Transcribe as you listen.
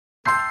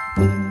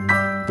Have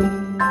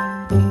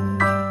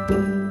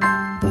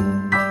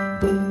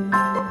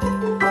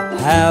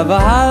a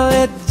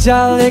holly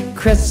jolly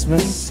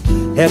Christmas,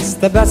 it's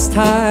the best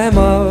time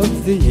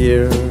of the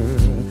year.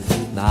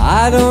 Now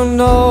I don't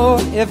know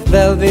if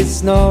there'll be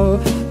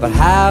snow, but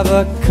have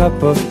a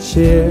cup of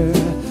cheer.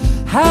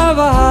 Have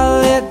a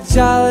holly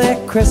jolly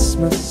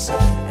Christmas,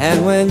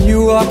 and when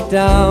you walk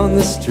down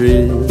the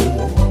street,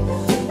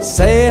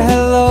 say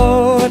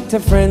hello to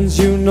friends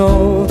you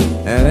know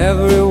and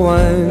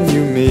everyone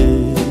you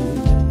meet.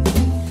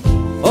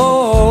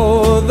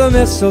 Oh, the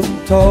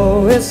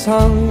mistletoe is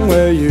hung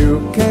where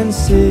you can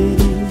see.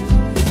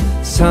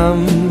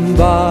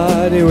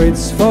 Somebody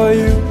waits for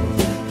you,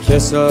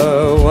 kiss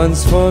her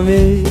once for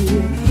me.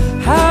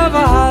 Have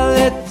a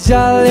holly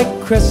jolly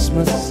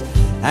Christmas,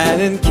 and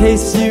in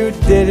case you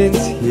didn't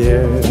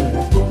hear,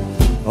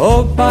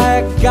 oh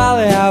by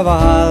golly, have a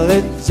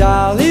holly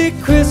jolly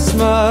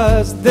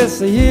Christmas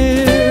this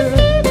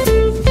year.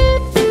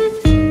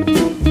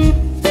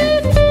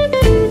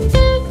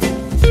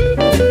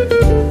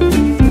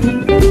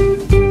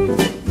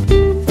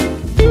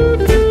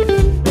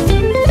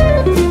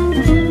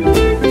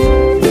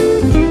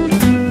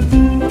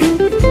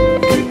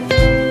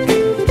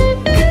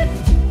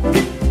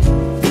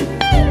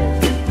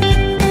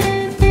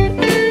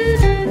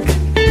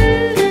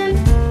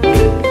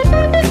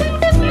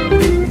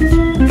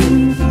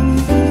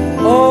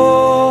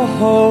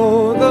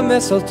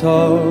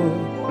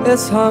 Mistletoe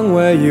is hung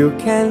where you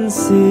can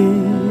see.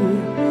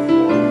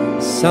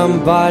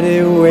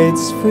 Somebody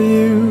waits for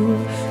you,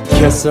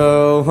 kiss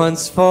her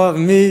once for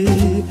me.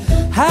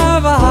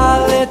 Have a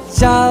holly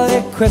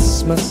jolly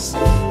Christmas,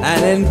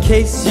 and in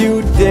case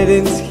you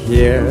didn't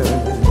hear,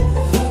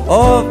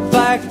 oh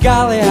by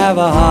golly, have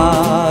a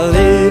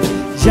holly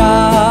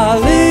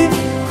jolly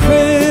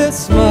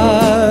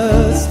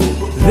Christmas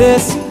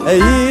this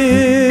year.